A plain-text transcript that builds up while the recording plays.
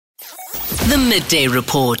The Midday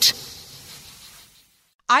Report.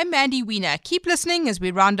 I'm Mandy Wiener. Keep listening as we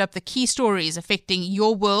round up the key stories affecting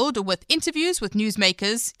your world with interviews with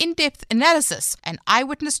newsmakers, in-depth analysis, and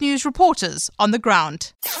eyewitness news reporters on the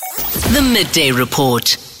ground. The Midday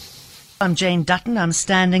Report. I'm Jane Dutton. I'm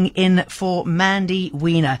standing in for Mandy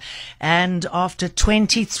Wiener. And after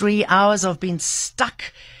 23 hours of being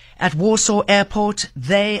stuck at Warsaw Airport,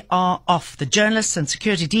 they are off. The journalists and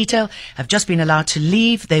security detail have just been allowed to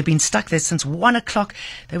leave. They've been stuck there since 1 o'clock.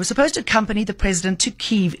 They were supposed to accompany the president to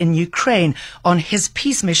Kyiv in Ukraine on his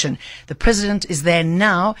peace mission. The president is there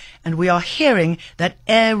now, and we are hearing that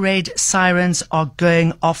air raid sirens are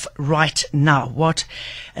going off right now. What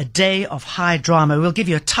a day of high drama. We'll give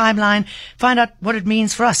you a timeline, find out what it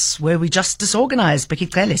means for us. Were we just disorganized? Becky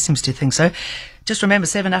Clele seems to think so. Just remember,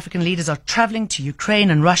 7 African leaders are traveling to Ukraine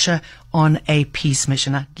and Russia on a peace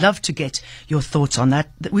mission. I'd love to get your thoughts on that.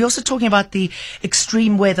 We're also talking about the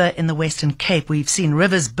extreme weather in the Western Cape. We've seen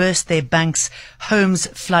rivers burst their banks, homes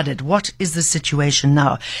flooded. What is the situation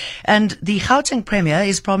now? And the Gauteng Premier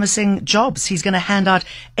is promising jobs. He's going to hand out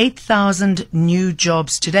 8,000 new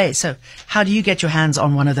jobs today. So how do you get your hands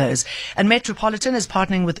on one of those? And Metropolitan is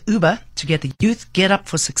partnering with Uber to get the youth geared up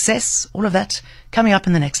for success. All of that coming up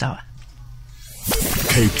in the next hour.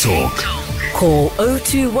 Cape Talk. Call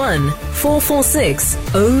 021 446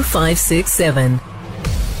 0567.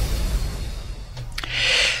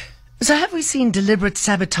 So have we seen deliberate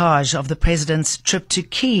sabotage of the president's trip to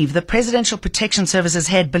Kyiv? The Presidential Protection Service's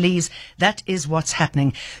head believes that is what's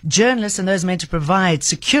happening. Journalists and those meant to provide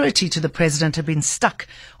security to the president have been stuck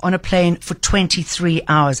on a plane for 23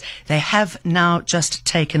 hours. They have now just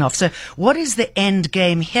taken off. So what is the end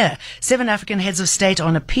game here? 7 African heads of state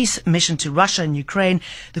on a peace mission to Russia and Ukraine.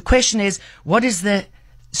 The question is, what is the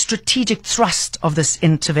strategic thrust of this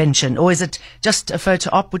intervention? Or is it just a photo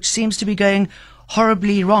op which seems to be going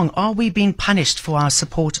horribly wrong? Are we being punished for our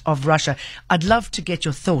support of Russia? I'd love to get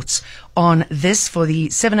your thoughts on this. For the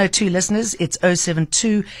 702 listeners, it's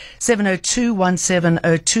 072 702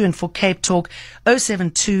 1702, and for Cape Talk,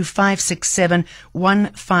 072 567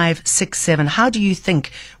 1567. How do you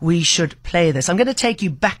think we should play this? I'm going to take you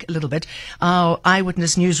back a little bit. Our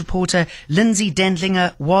eyewitness news reporter, Lindsay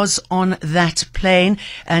Dendlinger, was on that plane,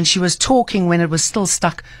 and she was talking when it was still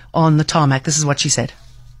stuck on the tarmac. This is what she said.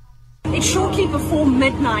 It's shortly before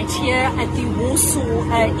midnight here at the Warsaw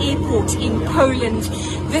Airport in Poland.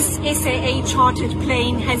 This SAA chartered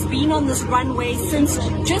plane has been on this runway since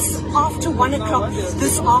just after 1 o'clock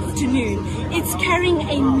this afternoon. It's carrying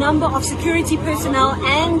a number of security personnel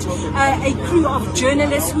and a crew of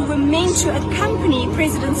journalists who were meant to accompany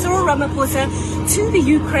President Cyril Ramaphosa to the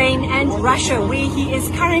Ukraine and Russia, where he is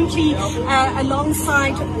currently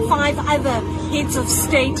alongside 5 other heads of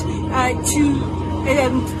state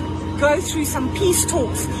to go through some peace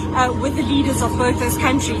talks with the leaders of both those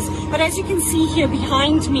countries. But as you can see here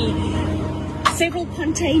behind me, several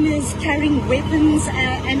containers carrying weapons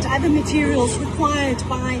and other materials required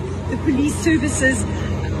by the police services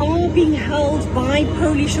are being held by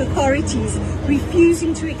Polish authorities,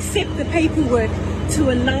 refusing to accept the paperwork to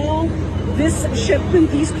allow this shipment,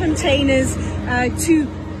 these containers, to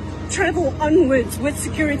travel onwards with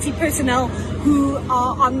security personnel who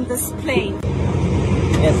are on this plane.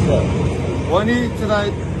 Yes, sir. Bonnie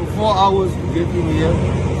tonight, for 4 hours to get in here,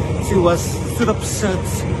 she was strip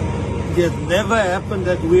searched. It has never happened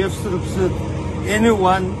that we have strip searched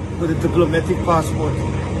anyone with a diplomatic passport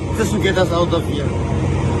just to get us out of here.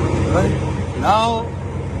 Right? Now,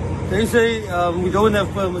 they say we don't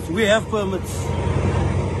have permits. We have permits.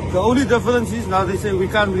 The only difference is now they say we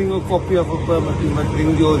can't bring a copy of a permit, we must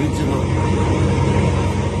bring the original.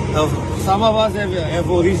 Now, some of us have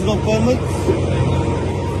original permits.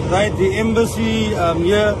 Right, the embassy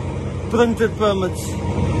here printed permits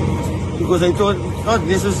because they thought it's not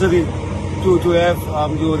necessary to have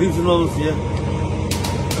the originals here.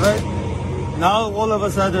 Right, now all of a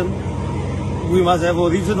sudden we must have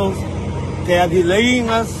originals. They are delaying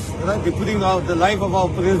us. Right, they're putting out the life of our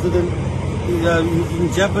president in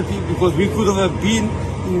jeopardy because we could have been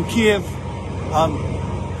in Kiev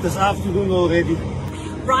this afternoon already.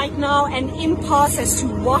 Right now, an impasse as to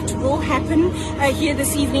what will happen here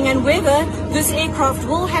this evening and whether this aircraft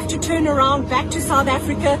will have to turn around back to South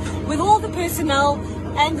Africa with all the personnel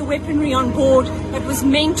and the weaponry on board that was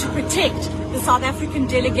meant to protect the South African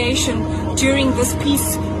delegation during this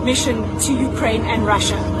peace mission to Ukraine and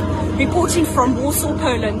Russia. Reporting from Warsaw,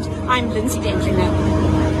 Poland, I'm Lindsay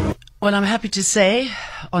Dendlinger. Well, I'm happy to say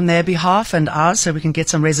on their behalf and ours so we can get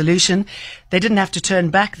some resolution. They didn't have to turn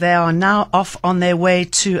back. They are now off on their way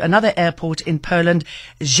to another airport in Poland,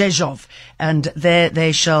 Rzeszów, and there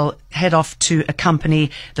they shall head off to accompany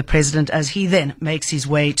the president as he then makes his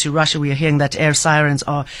way to Russia. We are hearing that air sirens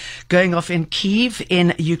are going off in Kyiv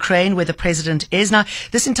in Ukraine, where the president is. Now,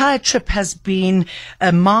 this entire trip has been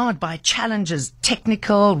marred by challenges,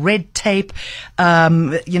 technical, red tape.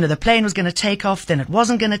 The plane was going to take off, then it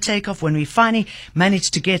wasn't going to take off. When we finally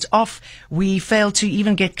managed to get off, we failed to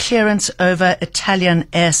even get clearance over Italian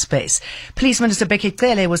airspace. Police Minister Bheki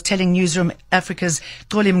Cele was telling Newsroom Africa's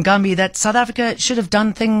Xoli Mgambi that South Africa should have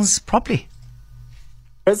done things properly.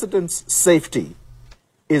 President's safety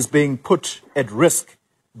is being put at risk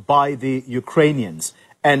by the Ukrainians,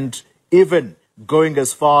 and even going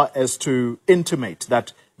as far as to intimate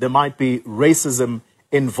that there might be racism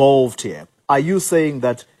involved here. Are you saying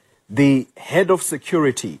that the head of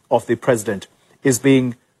security of the president is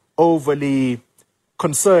being overly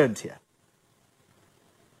concerned here?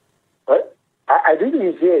 I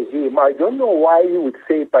didn't hear him. I don't know why he would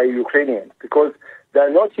say by Ukrainians, because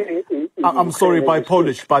they're not in I'm sorry, by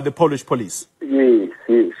the Polish police.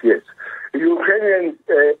 Yes. Ukrainians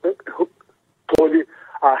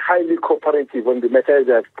are highly cooperative on the matter.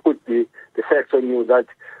 That put the facts on you that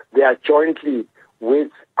they are jointly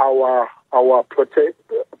with our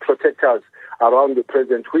protectors around the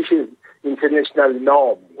president, which is international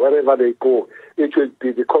norm. Wherever they go, it will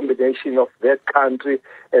be the combination of that country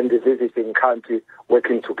and the visiting country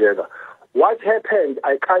working together. What happened,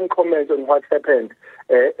 I can't comment on what happened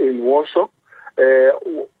in Warsaw.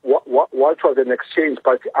 What was an exchange,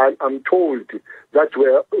 but I'm told that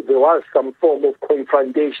there was some form of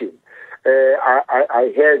confrontation.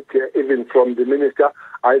 I heard even from the minister.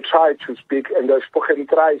 I tried to speak, and I've spoken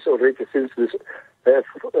thrice already since this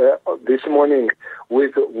morning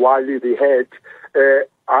with Wali, the head.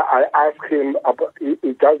 I asked him about.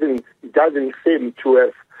 It doesn't seem to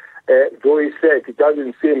have, though he said it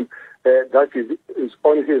doesn't seem that is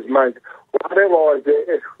on his mind. Whatever was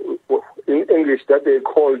in English that they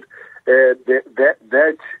called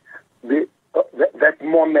that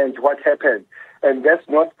moment, what happened, and that's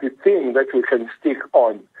not the thing that we can stick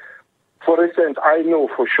on. For instance, I know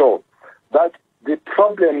for sure that the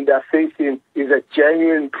problem they're facing is a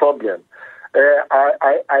genuine problem.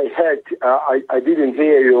 I didn't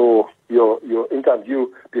hear your interview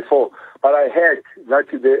before, but I heard that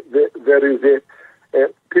there is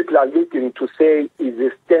people are looking to say is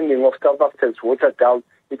the standing of South Africa's watered down.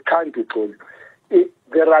 It can't be true.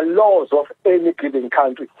 There are laws of any given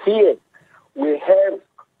country. Here we have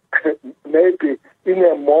maybe in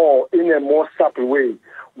a more subtle way,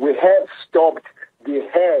 we have stopped the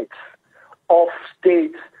heads of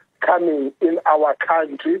states coming in our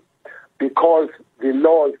country because the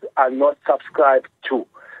laws are not subscribed to.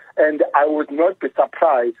 And I would not be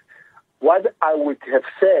surprised. What I would have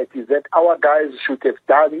said is that our guys should have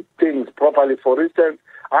done things properly. For instance,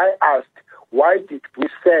 I asked, why did we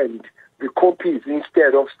send the copies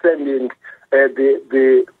instead of sending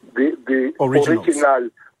the original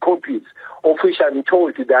copies, of which I'm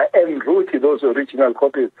told that I en route those original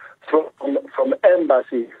copies from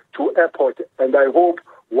embassy to airport, and I hope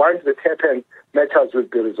once that happens, matters will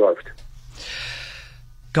be resolved.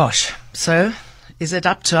 Gosh, so is it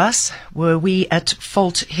up to us? Were we at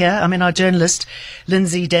fault here? I mean, our journalist,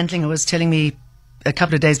 Lindsay Dentlinger, was telling me a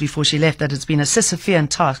couple of days before she left that it's been a Sisyphean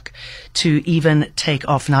task to even take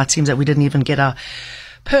off. Now, it seems that we didn't even get our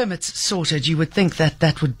permits sorted. You would think that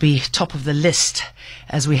that would be top of the list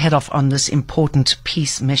as we head off on this important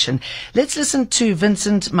peace mission. Let's listen to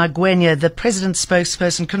Vincent Magwenya, the president's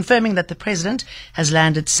spokesperson, confirming that the president has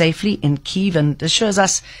landed safely in Kyiv and assures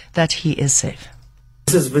us that he is safe.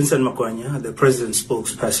 This is Vincent Magwenya, the president's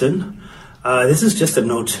spokesperson. This is just a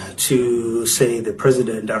note to say the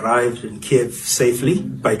president arrived in Kyiv safely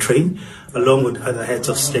by train, along with other heads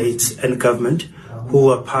of states and government who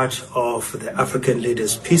are part of the African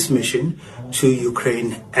Leaders Peace Mission to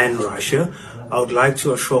Ukraine and Russia. I would like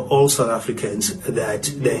to assure all South Africans that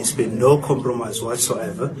there has been no compromise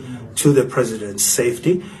whatsoever to the president's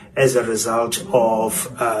safety as a result of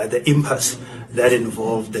the impasse that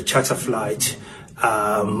involved the charter flight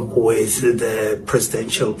with the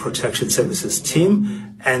Presidential Protection Services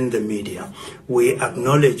team and the media. We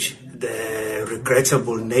acknowledge the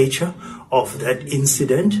regrettable nature of that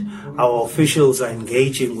incident. Our officials are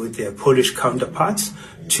engaging with their Polish counterparts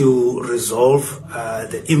to resolve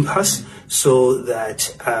the impasse so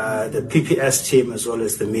that the PPS team as well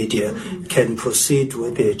as the media can proceed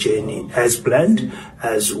with their journey as planned,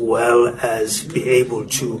 as well as be able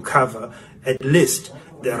to cover at least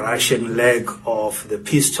the Russian leg of the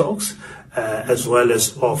peace talks as well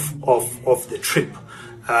as of the trip.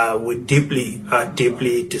 We're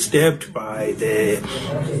deeply disturbed by the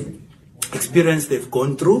experience they've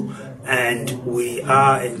gone through, and we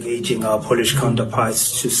are engaging our Polish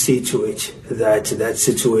counterparts to see to it that that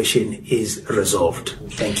situation is resolved.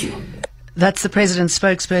 Thank you. That's the President's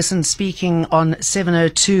spokesperson speaking on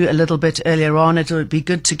 702 a little bit earlier on. It would be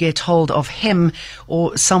good to get hold of him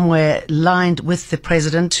or somewhere lined with the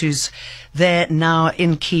President, who's there now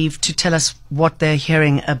in Kyiv, to tell us what they're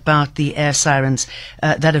hearing about the air sirens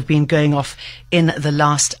that have been going off in the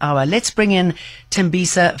last hour. Let's bring in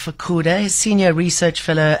Tembisa Fakuda, Senior Research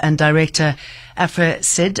Fellow and Director,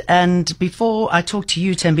 AfriCID. And before I talk to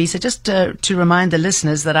you, Tembisa, just to remind the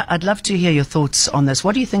listeners that I'd love to hear your thoughts on this.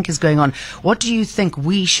 What do you think is going on? What do you think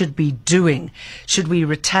we should be doing? Should we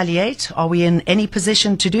retaliate? Are we in any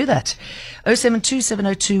position to do that? 072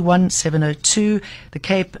 702 1702. The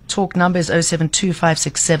Cape Talk number is 072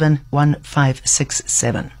 567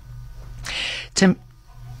 1567. Tim.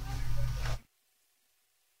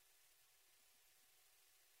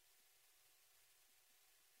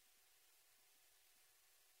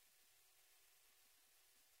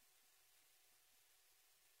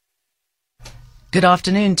 Good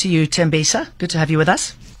afternoon to you, Tembisa. Good to have you with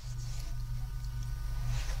us.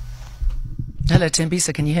 Hello,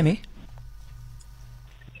 Tembisa. Can you hear me?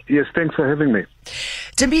 Yes, thanks for having me.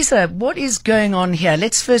 Tembisa, what is going on here?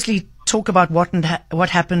 Let's firstly talk about what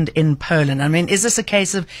happened in Poland. I mean, is this a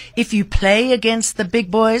case of if you play against the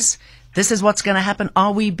big boys, this is what's going to happen?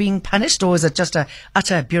 Are we being punished, or is it just a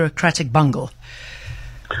utter bureaucratic bungle?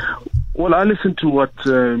 Well, I listened to what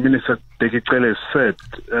Minister Dekekele said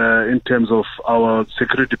in terms of our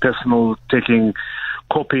security personnel taking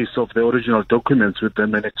copies of the original documents with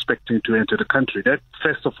them and expecting to enter the country. That,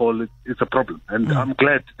 first of all, is a problem, and I'm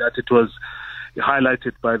glad that it was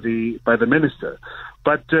highlighted by the minister.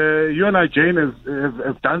 But you and I, Jane,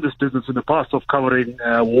 have done this business in the past of covering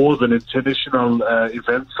wars and international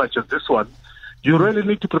events such as this one. You really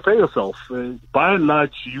need to prepare yourself. By and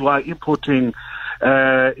large, you are importing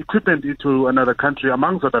equipment into another country,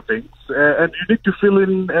 amongst other things, and you need to fill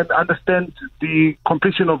in and understand the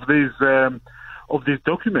completion of these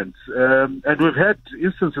documents. And we've had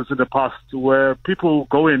instances in the past where people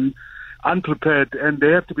go in unprepared and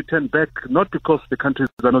they have to be turned back, not because the countries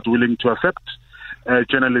are not willing to accept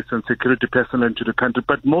journalists and security personnel into the country,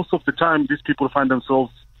 but most of the time these people find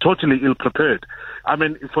themselves totally ill-prepared. I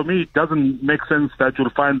mean, for me, it doesn't make sense that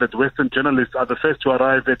you'll find that Western journalists are the first to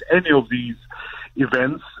arrive at any of these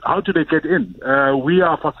events. How do they get in? We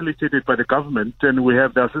are facilitated by the government and we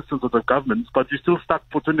have the assistance of the government, but we're still stuck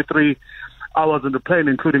for 23 hours on the plane,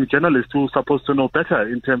 including journalists who are supposed to know better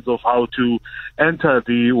in terms of how to enter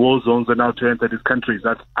the war zones and how to enter these countries.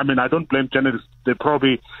 I don't blame journalists. They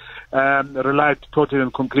probably relied totally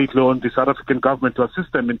and completely on the South African government to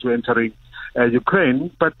assist them into entering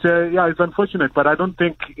Ukraine. But it's unfortunate. But I don't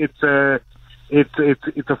think it's a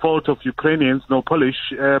fault of Ukrainians, no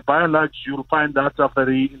Polish. By and large, you'll find that after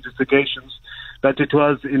the investigations that it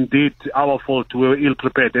was indeed our fault. We were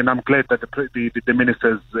ill-prepared, and I'm glad that the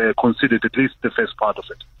ministers considered at least the first part of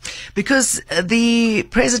it. Because the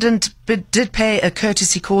president did pay a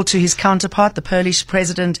courtesy call to his counterpart, the Polish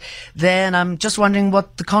president, there, and I'm just wondering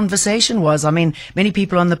what the conversation was. I mean, many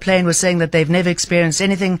people on the plane were saying that they've never experienced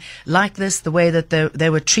anything like this. The way that they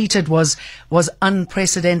were treated was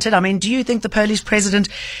unprecedented. I mean, do you think the Polish president,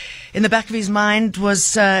 in the back of his mind, was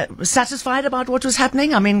satisfied about what was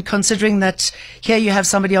happening? I mean, considering that here you have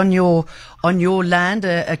somebody on your land,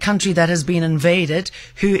 a country that has been invaded,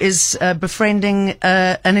 who is befriending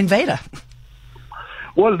an invader.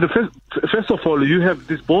 Well, first of all, you have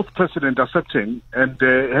this both president accepting and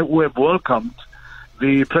who have welcomed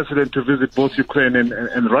the president to visit both Ukraine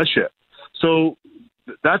and Russia. So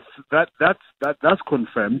that's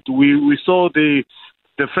confirmed. We saw the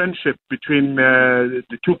friendship between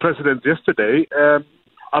the two presidents yesterday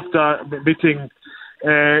after meeting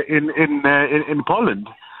in Poland.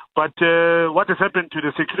 But what has happened to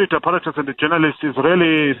the security apparatus and the journalists is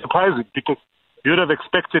really surprising, because you would have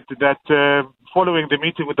expected that following the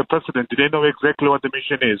meeting with the president, they know exactly what the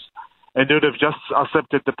mission is, and they would have just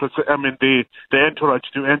accepted the entourage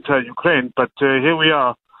to enter Ukraine. But here we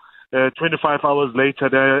are, 25 hours later,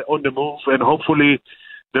 they're on the move, and hopefully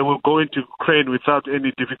they will go into Ukraine without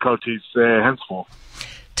any difficulties henceforth.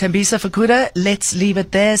 Tembisa Fakuda, let's leave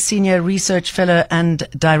it there. Senior Research Fellow and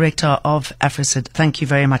Director of AfriCID. Thank you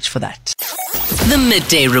very much for that. The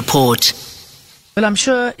Midday Report. Well, I'm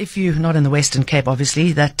sure if you're not in the Western Cape,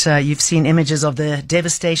 obviously, that you've seen images of the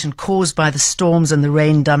devastation caused by the storms and the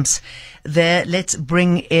rain dumps there. Let's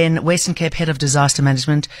bring in Western Cape Head of Disaster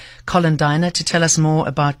Management, Colin Diner, to tell us more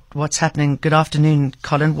about what's happening. Good afternoon,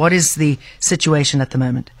 Colin. What is the situation at the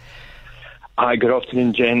moment? Hi, good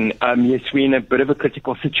afternoon, Jen. Yes, we're in a bit of a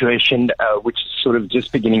critical situation, which is sort of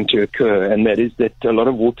just beginning to occur, and that is that a lot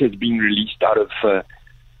of water is being released out of a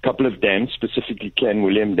couple of dams, specifically Clan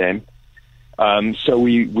William Dam. So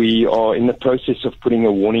we are in the process of putting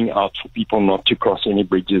a warning out for people not to cross any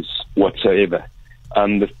bridges whatsoever.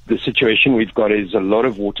 The situation we've got is a lot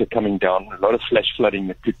of water coming down, a lot of flash flooding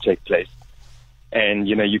that could take place. And,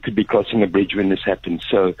 you could be crossing a bridge when this happens.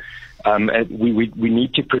 So we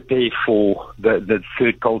need to prepare for the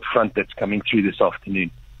third cold front that's coming through this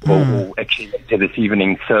afternoon, or actually later this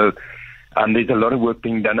evening. So there's a lot of work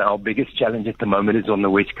being done. Our biggest challenge at the moment is on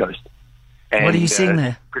the West Coast. And, what are you seeing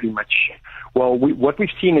there? Pretty much. Well, what we've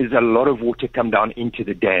seen is a lot of water come down into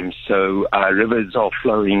the dams. So rivers are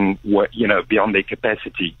flowing, beyond their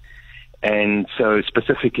capacity. And so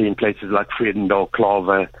specifically in places like Vredendal,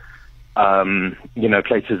 Klaver,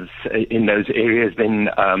 places in those areas, then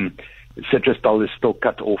Citrusdal is still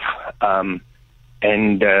cut off, and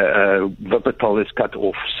Wuppertal is cut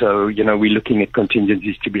off. So, we're looking at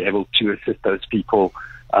contingencies to be able to assist those people.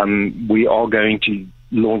 We are going to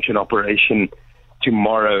launch an operation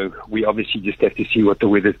tomorrow. We obviously just have to see what the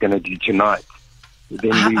weather's going to do tonight.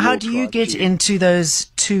 How do you get into those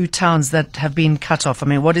two towns that have been cut off? I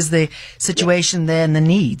mean, what is the situation there and the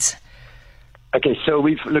needs? Okay, so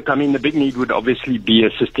the big need would obviously be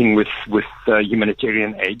assisting with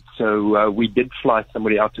humanitarian aid. So we did fly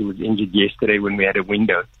somebody out who was injured yesterday when we had a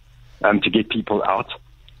window to get people out.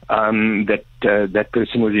 That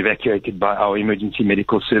person was evacuated by our emergency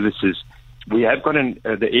medical services. We have got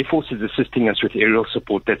the Air Force is assisting us with aerial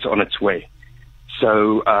support that's on its way.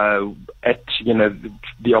 So at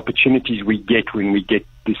the opportunities we get when we get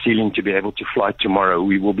the ceiling to be able to fly tomorrow,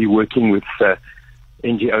 we will be working with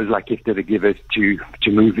NGOs like Ifta to give us to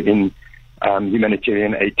move in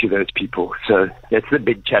humanitarian aid to those people. So that's the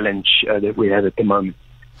big challenge that we have at the moment.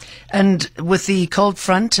 And with the cold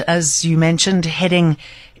front, as you mentioned, heading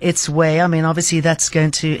its way, I mean, obviously that's going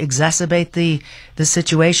to exacerbate the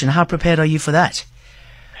situation. How prepared are you for that?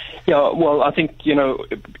 Yeah, well, I think,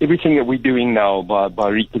 everything that we're doing now by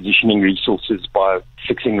repositioning resources, by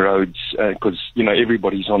fixing roads, because,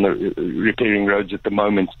 everybody's on the repairing roads at the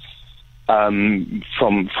moment,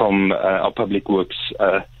 from our public works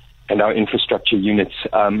and our infrastructure units,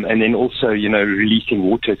 and then also, releasing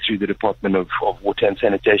water through the Department of Water and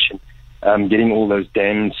Sanitation, getting all those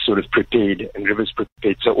dams sort of prepared and rivers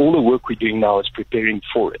prepared. So all the work we're doing now is preparing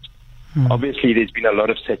for it. Obviously, there's been a lot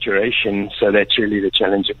of saturation, so that's really the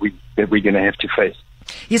challenge that we're going to have to face.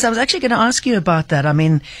 Yes, I was actually going to ask you about that. I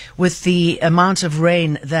mean, with the amount of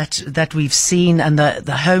rain that we've seen and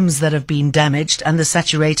the homes that have been damaged and the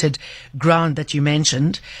saturated ground that you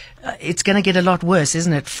mentioned, it's going to get a lot worse,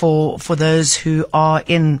 isn't it, for those who are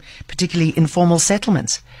in particularly informal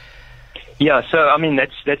settlements? Yeah, so I mean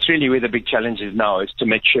that's really where the big challenge is now, is to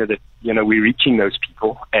make sure that we're reaching those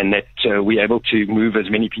people and that we're able to move as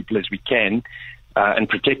many people as we can and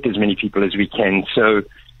protect as many people as we can. So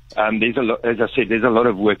there's a lot, as I said, there's a lot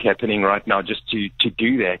of work happening right now just to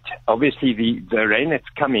do that. Obviously, the rain that's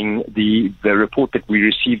coming, the report that we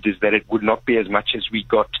received is that it would not be as much as we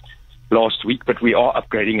got last week, but we are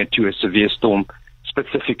upgrading it to a severe storm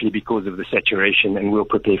specifically because of the saturation, and we'll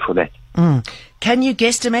prepare for that. Can you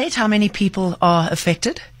guesstimate how many people are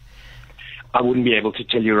affected? I wouldn't be able to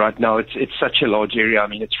tell you right now. It's such a large area. I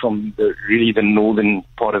mean, it's from the northern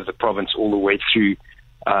part of the province all the way through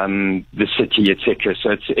the city, etc.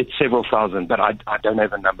 So it's several thousand, but I don't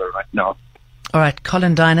have a number right now. All right,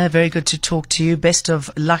 Colin Diner, very good to talk to you. Best of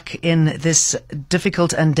luck in this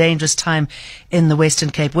difficult and dangerous time in the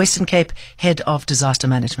Western Cape. Western Cape Head of Disaster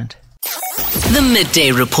Management. The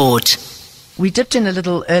Midday Report. We dipped in a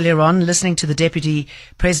little earlier on, listening to the Deputy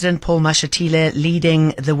President, Paul Mashatile, leading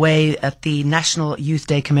the way at the National Youth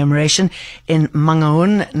Day commemoration in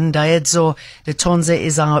Mangaung. Ndayedzo Letonze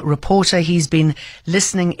is our reporter. He's been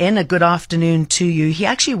listening in. A good afternoon to you. He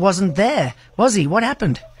actually wasn't there, was he? What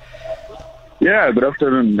happened? Yeah, good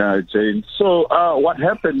afternoon, Jane. So what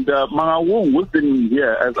happened, Mangaung, we've been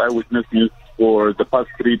here as Eyewitness News for the past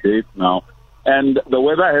 3 days now, and the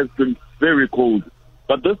weather has been very cold.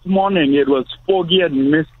 But this morning it was foggy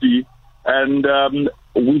and misty, and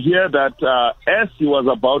we hear that as he was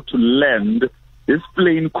about to land, his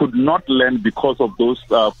plane could not land because of those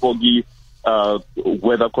foggy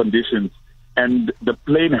weather conditions, and the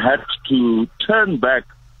plane had to turn back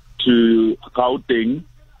to Gauteng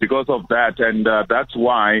because of that, and that's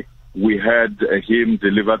why we had him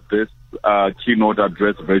deliver this keynote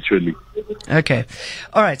address virtually. Okay.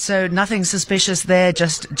 All right. So nothing suspicious there,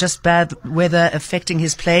 just bad weather affecting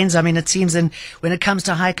his planes. I mean, it seems when it comes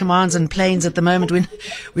to high commands and planes at the moment,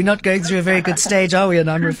 we're not going through a very good stage, are we?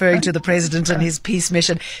 And I'm referring to the president and his peace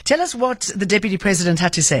mission. Tell us what the deputy president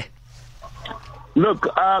had to say. Look,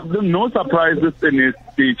 no surprises in his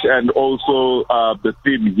speech, and also the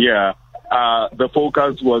theme here. The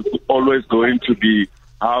focus was always going to be,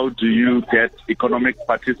 how do you get economic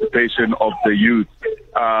participation of the youth?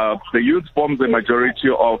 The youth forms the majority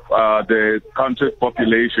of the country's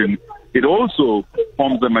population. It also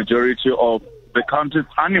forms the majority of the country's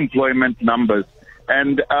unemployment numbers.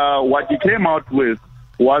 And what he came out with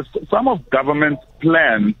was some of government's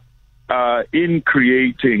plans in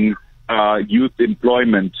creating youth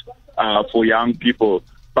employment for young people.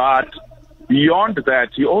 But beyond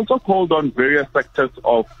that, he also called on various sectors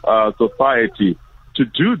of society to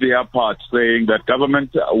do their part, saying that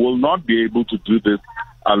government will not be able to do this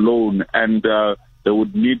alone, and they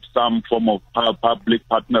would need some form of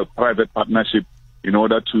private partnership in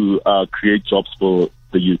order to create jobs for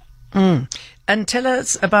the youth. And tell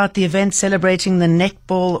us about the event celebrating the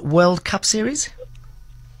Netball World Cup Series.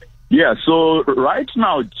 Yeah, so right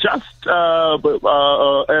now, just as I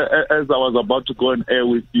was about to go on air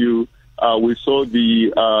with you, we saw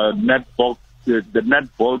the netball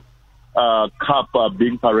cup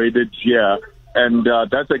being paraded here, and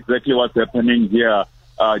that's exactly what's happening here.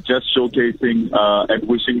 Just showcasing and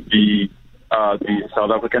wishing the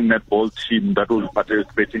South African netball team that will be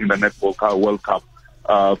participating in the Netball World Cup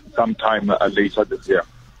sometime later this year.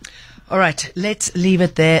 All right, let's leave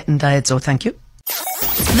it there, Ndayedzo. Thank you.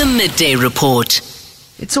 The Midday Report.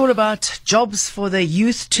 It's all about jobs for the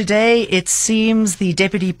youth today. It seems the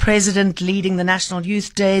Deputy President leading the National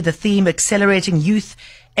Youth Day, the theme accelerating youth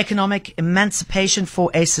economic emancipation for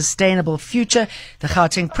a sustainable future. The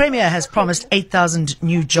Gauteng Premier has promised 8,000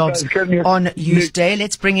 new jobs on Youth Day.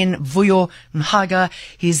 Let's bring in Vuyo Mhaga.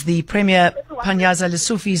 He's the Premier Panyaza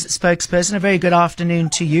Lesufi's spokesperson. A very good afternoon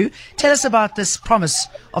to you. Tell us about this promise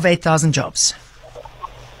of 8,000 jobs.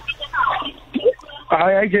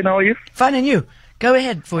 Hi, Jen, how are you? Fine, and you? Go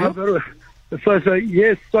ahead, Vuyo. So,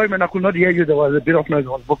 yes, sorry, man, I could not hear you. There was a bit of noise. I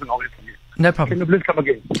was moving away from you. No problem. Can you please come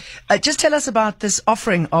again? Just tell us about this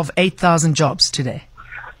offering of 8,000 jobs today.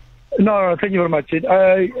 No, thank you very much.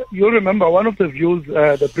 You'll remember one of the views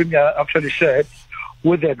the Premier actually shared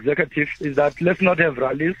with the executive is that let's not have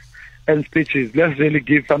rallies and speeches. Let's really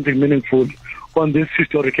give something meaningful on this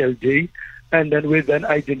historical day. And then we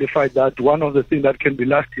identified that one of the things that can be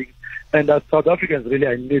lasting and that South Africans really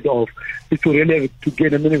are in need of is to really to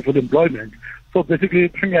gain a meaningful employment. So basically, the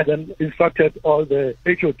Premier then instructed all the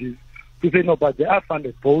HODs to say, no, but there are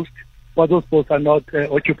funded posts, but those posts are not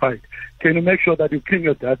occupied. Can you make sure that you clean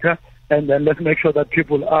your data, and then let's make sure that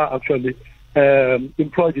people are actually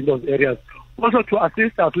employed in those areas. Also to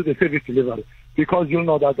assist us with the service delivery, because you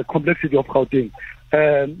know that the complexity of Gauteng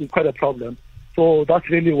is quite a problem. So that's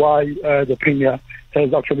really why the Premier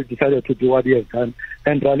has actually decided to do what he has done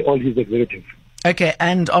and rally all his executives. Okay,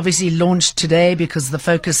 and obviously launched today because the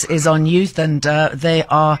focus is on youth, and they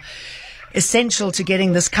are essential to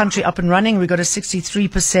getting this country up and running. We've got a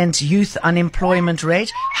 63% youth unemployment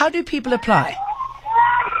rate. How do people apply?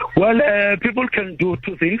 Well, people can do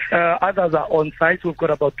two things. Others are on site. We've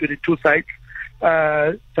got about 22 sites.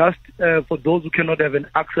 Just for those who cannot have an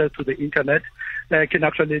access to the internet, can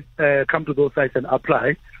actually come to those sites and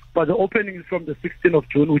apply. But the opening is from the 16th of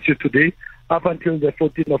June, which is today, up until the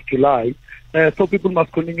 14th of July. So people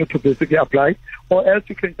must continue to basically apply. Or else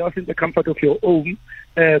you can just in the comfort of your home,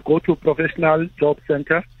 go to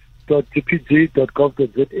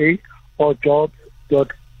professionaljobcenter.dpg.gov.za or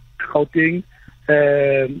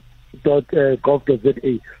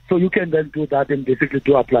jobs.gauteng.gov.za. So you can then do that and basically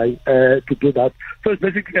do apply to do that. So it's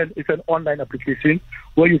basically it's an online application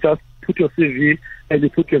where you just put your CV and you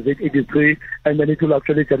put your Z83, and then it will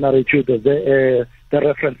actually generate you the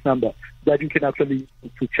reference number that you can actually use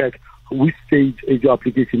to check which stage is your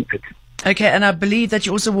application at. Okay, and I believe that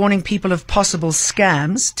you're also warning people of possible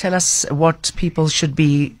scams. Tell us what people should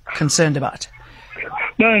be concerned about.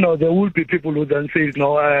 No, there will be people who then say,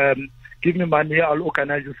 no, give me money, I'll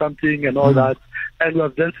organize you something and all that. And we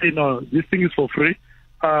have then said, no, this thing is for free.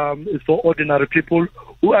 It's for ordinary people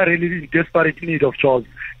who are really in desperate need of jobs.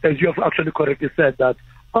 As you have actually correctly said, that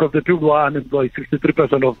out of the people who are unemployed,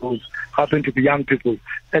 63% of those happen to be young people.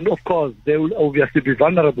 And of course, they will obviously be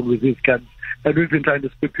vulnerable with these scams. And we've been trying to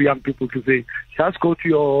speak to young people to say, just go to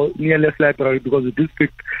your nearest library, because we do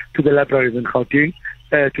speak to the libraries in Gauteng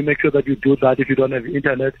to make sure that you do that if you don't have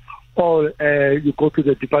internet, or you go to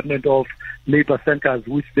the Department of Labour centers,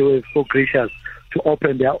 which they were so gracious to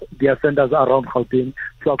open their centers around Gauteng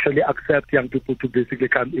to actually accept young people to basically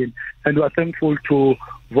come in. And we are thankful to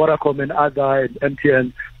Vodacom and other and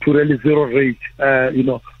MTN to really zero rate,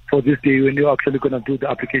 for this day when you're actually going to do the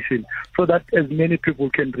application, so that as many people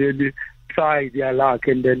can really try their luck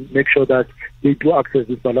and then make sure that they do access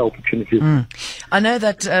these other opportunities. I know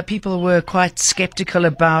that people were quite skeptical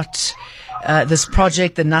about this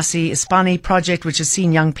project, the Nasi Ispani project, which has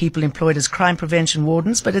seen young people employed as crime prevention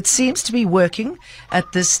wardens, but it seems to be working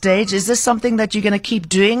at this stage. Is this something that you're going to keep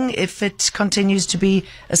doing if it continues to be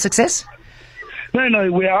a success?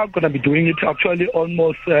 No, we are going to be doing it actually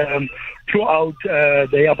almost throughout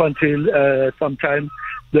up until sometime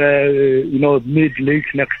mid-late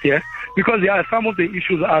next year, because some of the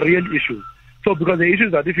issues are real issues. So because the issue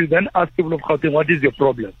is that if you then ask people of Gauteng, what is your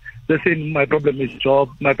problem? They say, my problem is job,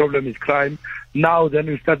 my problem is crime. Now then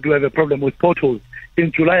we start to have a problem with potholes.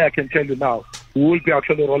 In July, I can tell you now, we will be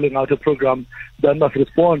actually rolling out a program that must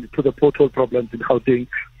respond to the pothole problems in Gauteng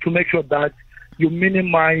to make sure that you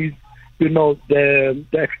minimize the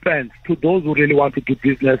expense to those who really want to do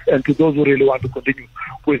business and to those who really want to continue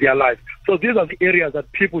with their life. So these are the areas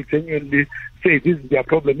that people genuinely say this is their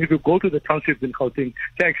problem. If you go to the townships in Gauteng,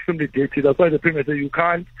 they're extremely dirty. That's why the Premier said you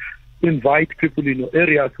can't invite people in your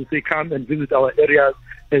areas to say come and visit our areas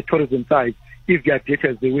as tourism sites if they are dirty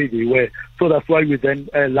as the way they were. So that's why we then,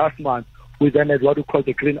 last month, we then had what we call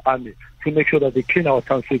the Green Army to make sure that they clean our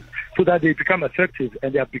townships so that they become effective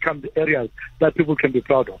and they have become the areas that people can be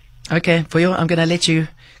proud of. Okay, Fuyo, I'm going to let you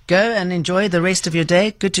go and enjoy the rest of your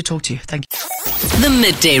day. Good to talk to you. Thank you. The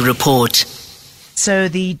Midday Report. So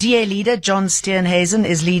the DA leader, John Steenhuisen,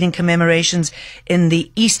 is leading commemorations in the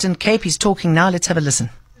Eastern Cape. He's talking now. Let's have a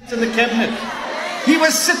listen. To the cabinet. He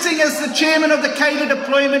was sitting as the chairman of the Cater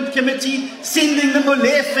Deployment Committee, sending the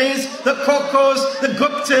Molefes, the Kokos, the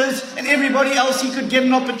Guptas, and everybody else he could get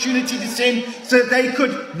an opportunity to send so that they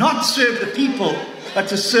could not serve the people, but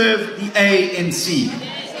to serve the ANC.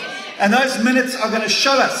 And those minutes are going to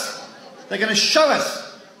show us, they're going to show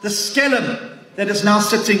us the skeleton that is now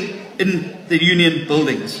sitting in the union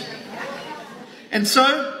buildings. And so,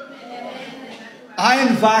 I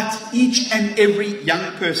invite each and every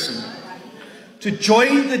young person to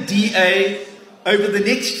join the DA over the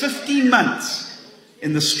next 15 months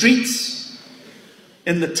in the streets,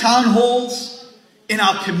 in the town halls, in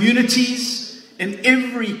our communities, in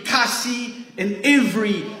every kasi, in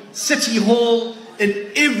every city hall,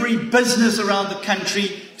 in every business around the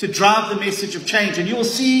country to drive the message of change. And you'll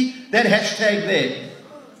see that hashtag there.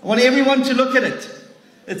 I want everyone to look at it.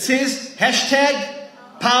 It says hashtag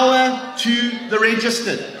power to the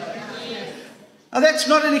registered. Now that's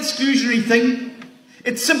not an exclusionary thing.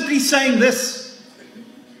 It's simply saying this,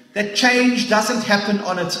 that change doesn't happen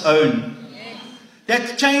on its own.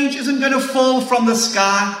 That change isn't going to fall from the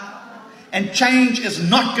sky, and change is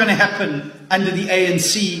not going to happen under the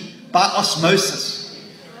ANC by osmosis.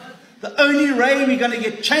 The only way we're going to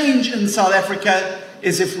get change in South Africa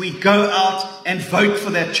is if we go out and vote for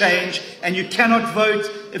that change, and you cannot vote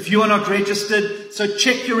if you are not registered. So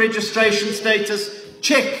check your registration status,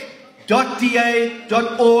 check.da.org.za.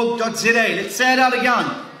 Let's say it out again.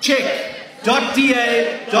 Check.da.org.za.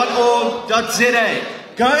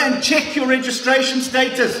 Go and check your registration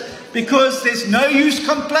status, because there's no use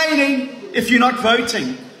complaining if you're not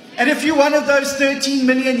voting. And if you're one of those 13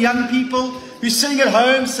 million young people who's sitting at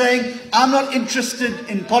home saying, I'm not interested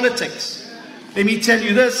in politics, let me tell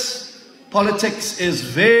you this, politics is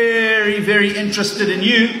very, very interested in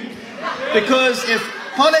you, because if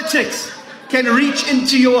politics can reach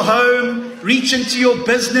into your home, reach into your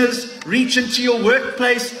business, reach into your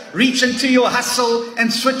workplace, reach into your hustle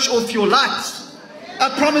and switch off your lights, I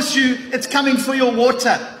promise you it's coming for your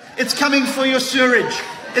water, it's coming for your sewerage,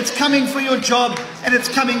 it's coming for your job, and it's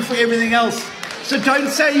coming for everything else. So don't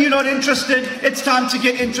say you're not interested. It's time to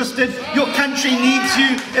get interested. Your country needs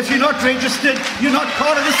you. If you're not registered, you're not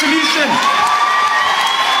part of the solution.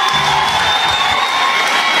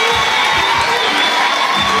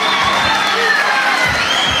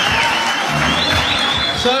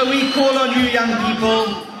 So we call on you, young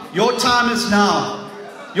people. Your time is now.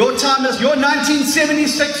 Your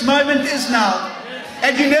 1976 moment is now.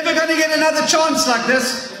 And you're never going to get another chance like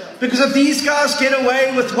this, because if these guys get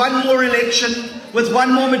away with one more election, with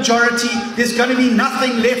one more majority, there's going to be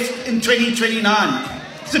nothing left in 2029.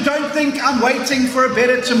 So don't think I'm waiting for a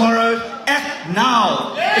better tomorrow. Act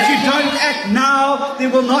now. If you don't act now, there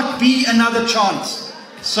will not be another chance.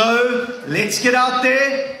 So let's get out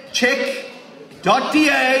there, check.da.org.za,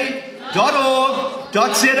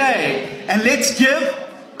 and let's give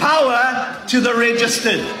power to the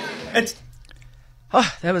registered.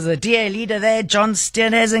 That was the DA leader there, John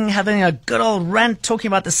Steenhuisen, having a good old rant, talking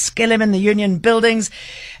about the skeleton in the union buildings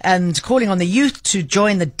and calling on the youth to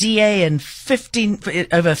join the DA in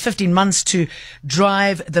over 15 months to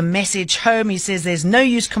drive the message home. He says there's no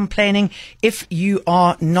use complaining if you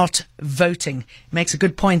are not voting. Makes a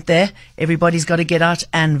good point there. Everybody's got to get out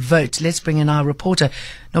and vote. Let's bring in our reporter,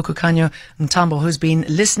 Nokukhanya Mtambo, who's been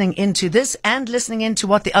listening into this and listening into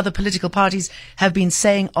what the other political parties have been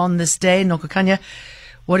saying on this day. Nokukhanya,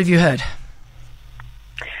 what have you heard?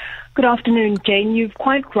 Good afternoon, Jane. You've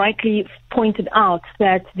quite rightly pointed out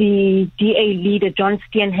that the DA leader, John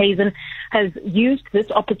Steenhuisen, has used this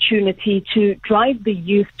opportunity to drive the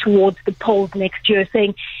youth towards the polls next year,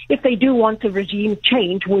 saying if they do want a regime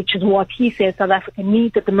change, which is what he says South Africa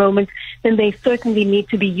needs at the moment, then they certainly need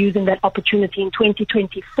to be using that opportunity in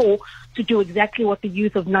 2024 to do exactly what the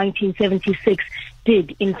youth of 1976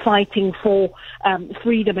 did in fighting for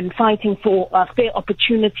freedom and fighting for fair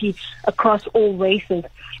opportunity across all races.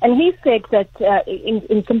 And he said that,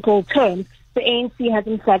 in simple terms, the ANC has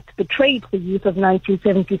in fact betrayed the youth of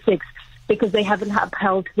 1976 because they haven't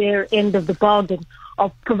upheld their end of the bargain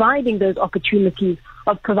of providing those opportunities,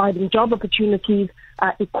 of providing job opportunities,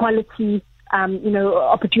 equality,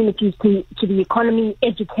 opportunities to the economy,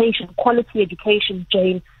 education, quality education,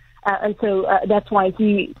 Jane. And so that's why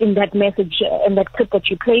he, in that message and that clip that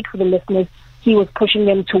you played for the listeners, he was pushing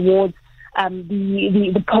them towards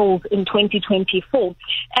the polls in 2024.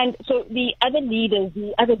 And so the other leaders,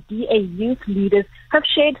 the other DA youth leaders, have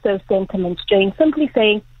shared those sentiments, Jane, simply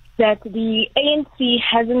saying that the ANC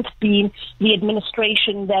hasn't been the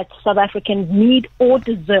administration that South Africans need or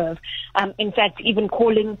deserve. In fact, even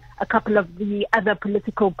calling a couple of the other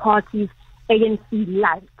political parties ANC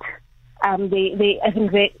light. I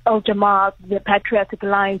think the Al-Jamaah, the Patriotic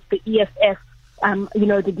Alliance, the EFF,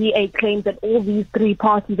 the DA claims that all these three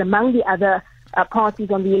parties, among the other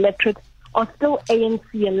parties on the electorate, are still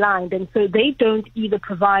ANC aligned, and so they don't either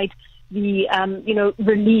provide the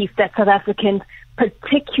relief that South Africans,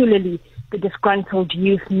 particularly the disgruntled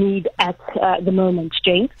youth, need at the moment.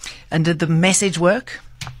 Jane? And did the message work?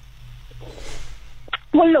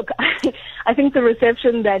 Well, look, I think the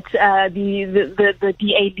reception that the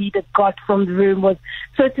DA leader got from the room was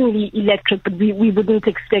certainly electric, but we wouldn't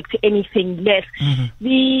expect anything less.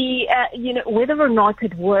 Mm-hmm. Whether or not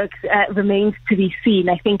it works remains to be seen.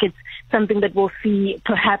 I think it's something that we'll see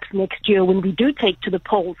perhaps next year when we do take to the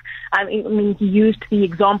polls. I mean, he used the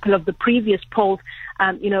example of the previous polls,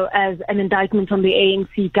 as an indictment on the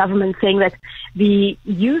ANC government, saying that the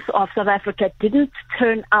youth of South Africa didn't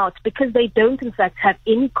turn out because they don't, in fact, have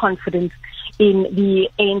any confidence in the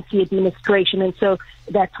ANC administration. And so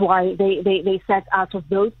that's why they sat out of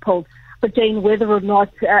those polls. But Jane, whether or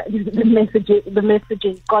not the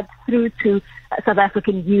messages got through to South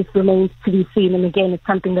African youth remains to be seen. And again, it's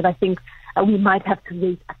something that I think we might have to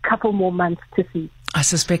wait a couple more months to see. I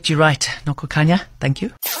suspect you're right, Nokukhanya. Thank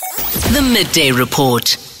you. The Midday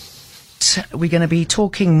Report. We're going to be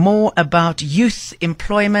talking more about youth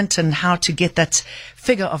employment and how to get that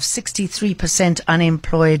figure of 63%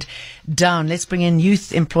 unemployed down. Let's bring in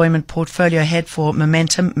Youth Employment Portfolio Head for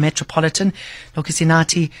Momentum Metropolitan,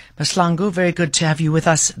 Lokisinati Maslangu. Very good to have you with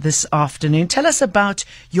us this afternoon. Tell us about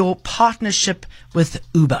your partnership with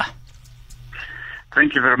Uber.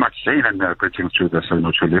 Thank you very much, Jane, and greetings to the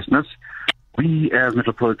Sonocho listeners. We as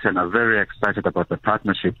Metropolitan are very excited about the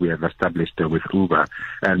partnership we have established with Uber,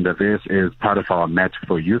 and this is part of our Match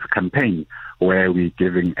for Youth campaign, where we're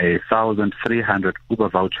giving 1,300 Uber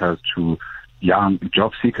vouchers to young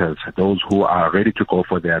job seekers, those who are ready to go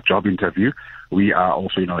for their job interview. We are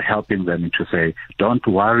also, helping them to say, don't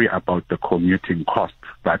worry about the commuting costs,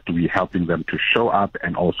 but we're helping them to show up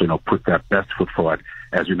and also, put their best foot forward,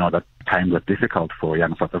 as we know that times are difficult for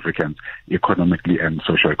young South Africans, economically and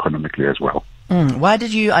socio-economically as well. Why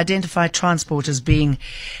did you identify transport as being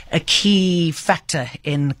a key factor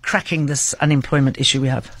in cracking this unemployment issue we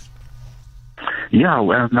have? Yeah,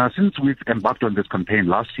 well, now since we've embarked on this campaign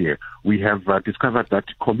last year, we have discovered that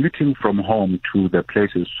commuting from home to the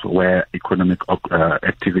places where economic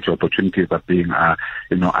activity opportunities are being,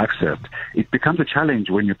 accessed, it becomes a challenge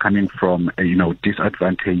when you're coming from,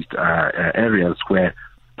 disadvantaged areas where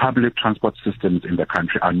public transport systems in the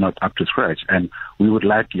country are not up to scratch. And we would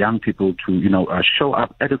like young people to, show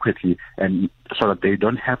up adequately and so that they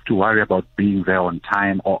don't have to worry about being there on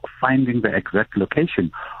time or finding the exact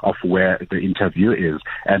location of where the interview is.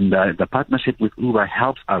 And the partnership with Uber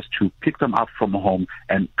helps us to pick them up from home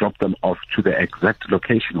and drop them off to the exact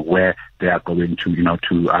location where they are going to,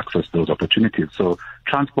 to access those opportunities. So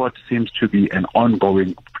transport seems to be an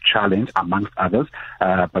ongoing challenge amongst others,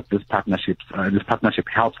 but this partnership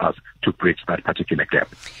helps us to bridge that particular gap.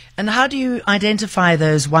 And how do you identify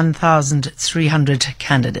those 1,300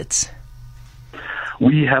 candidates?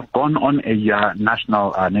 We have gone on a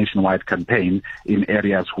nationwide campaign in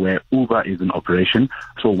areas where Uber is in operation.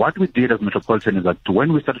 So what we did as Metropolitan is that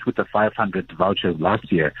when we started with the 500 vouchers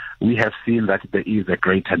last year, we have seen that there is a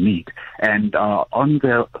greater need. And on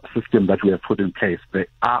the system that we have put in place, there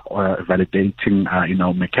are validating,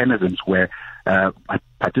 mechanisms where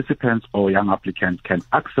participants or young applicants can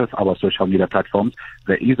access our social media platforms.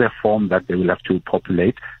 There is a form that they will have to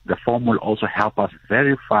populate. The form will also help us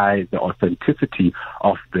verify the authenticity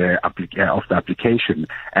of the application.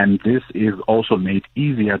 And this is also made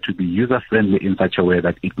easier to be user-friendly in such a way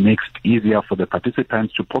that it makes it easier for the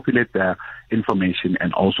participants to populate their information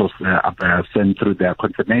and also send through their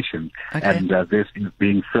confirmation. Okay. And this is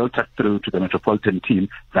being filtered through to the Metropolitan team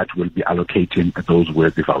that will be allocating those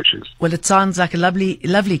worthy vouchers. Well, it sounds like a lovely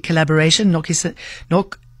collaboration. Nokisinati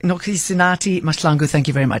Mahlangu, thank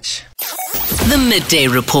you very much. The Midday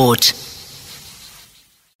Report.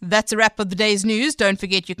 That's a wrap of the day's news. Don't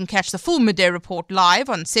forget you can catch the full Midday Report live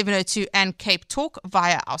on 702 and Cape Talk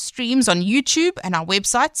via our streams on YouTube and our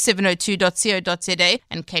website 702.co.za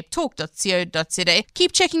and capetalk.co.za.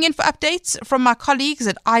 Keep checking in for updates from my colleagues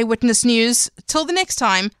at Eyewitness News. Till the next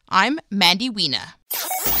time, I'm Mandy Wiener.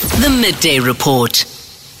 The Midday Report.